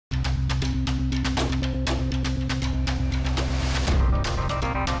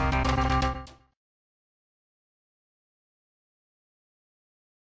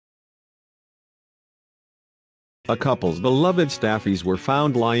A couple's beloved Staffies were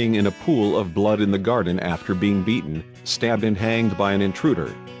found lying in a pool of blood in the garden after being beaten, stabbed and hanged by an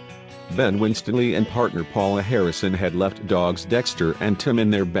intruder. Ben Winstanley and partner Paula Harrison had left dogs Dexter and Tim in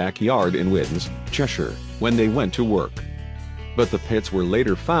their backyard in Widnes, Cheshire, when they went to work. But the pits were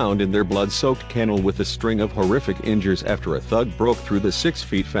later found in their blood-soaked kennel with a string of horrific injuries after a thug broke through the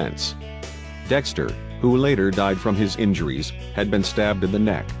 6-foot fence. Dexter, who later died from his injuries, had been stabbed in the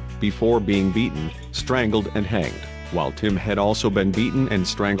neck, before being beaten, strangled and hanged, while Tim had also been beaten and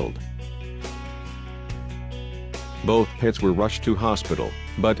strangled. Both pits were rushed to hospital,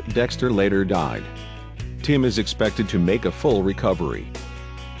 but Dexter later died. Tim is expected to make a full recovery.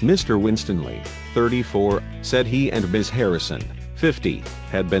 Mr. Winstanley, 34, said he and Ms. Harrison, 50,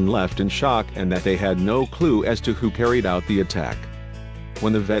 had been left in shock and that they had no clue as to who carried out the attack.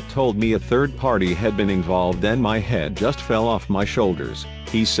 When the vet told me a third party had been involved, then my head just fell off my shoulders,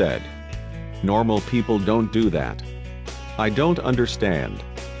 he said. Normal people don't do that. I don't understand.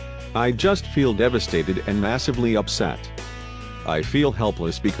 I just feel devastated and massively upset. I feel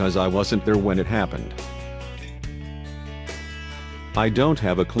helpless because I wasn't there when it happened. I don't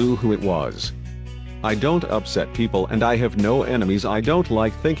have a clue who it was. I don't upset people and I have no enemies. I don't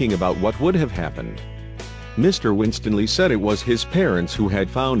like thinking about what would have happened. Mr. Winstanley said it was his parents who had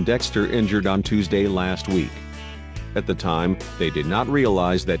found Dexter injured on Tuesday last week. At the time, they did not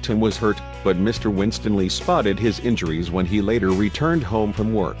realize that Tim was hurt, but Mr. Winstanley spotted his injuries when he later returned home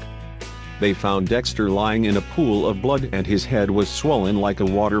from work. They found Dexter lying in a pool of blood and his head was swollen like a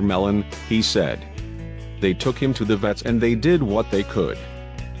watermelon, he said. They took him to the vets and they did what they could.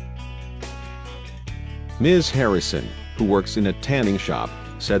 Ms. Harrison, who works in a tanning shop,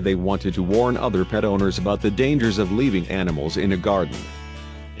 said they wanted to warn other pet owners about the dangers of leaving animals in a garden.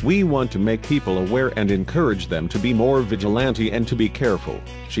 We want to make people aware and encourage them to be more vigilante and to be careful,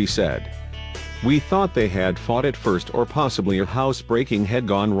 she said. We thought they had fought at first, or possibly a housebreaking had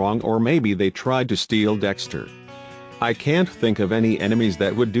gone wrong, or maybe they tried to steal Dexter. I can't think of any enemies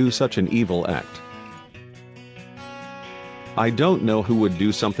that would do such an evil act. I don't know who would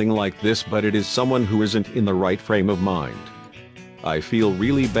do something like this, but it is someone who isn't in the right frame of mind. I feel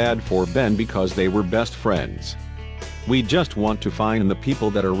really bad for Ben because they were best friends. We just want to find the people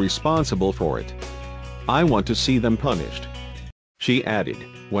that are responsible for it. I want to see them punished. She added,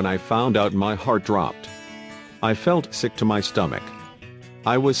 when I found out my heart dropped. I felt sick to my stomach.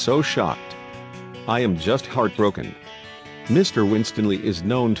 I was so shocked. I am just heartbroken. Mr. Winstanley is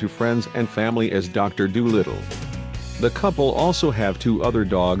known to friends and family as Dr. Doolittle. The couple also have 2 other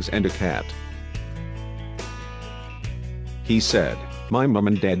dogs and a cat. He said, my mom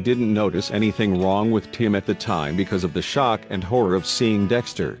and dad didn't notice anything wrong with Tim at the time because of the shock and horror of seeing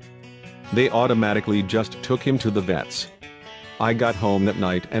Dexter. They automatically just took him to the vets. I got home that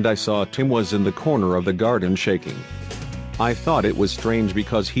night and I saw Tim was in the corner of the garden shaking. I thought it was strange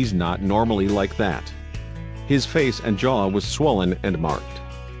because he's not normally like that. His face and jaw was swollen and marked.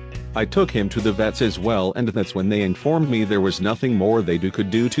 I took him to the vets as well, and that's when they informed me there was nothing more they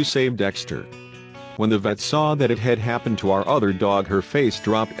could do to save Dexter. When the vet saw that it had happened to our other dog, her face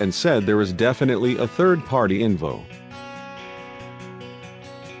dropped and said there is definitely a third party involved.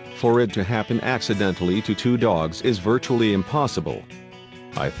 For it to happen accidentally to 2 dogs is virtually impossible.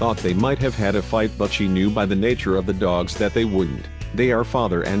 I thought they might have had a fight, but she knew by the nature of the dogs that they wouldn't. They are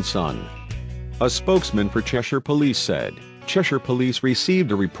father and son. A spokesman for Cheshire Police said, Cheshire Police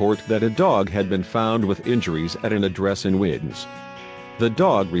received a report that a dog had been found with injuries at an address in Widnes. The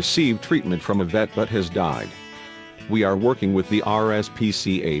dog received treatment from a vet but has died. We are working with the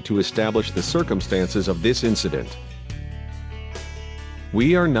RSPCA to establish the circumstances of this incident.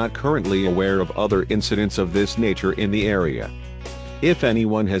 We are not currently aware of other incidents of this nature in the area. If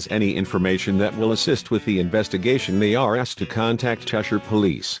anyone has any information that will assist with the investigation, they are asked to contact Cheshire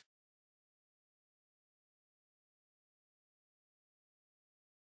Police.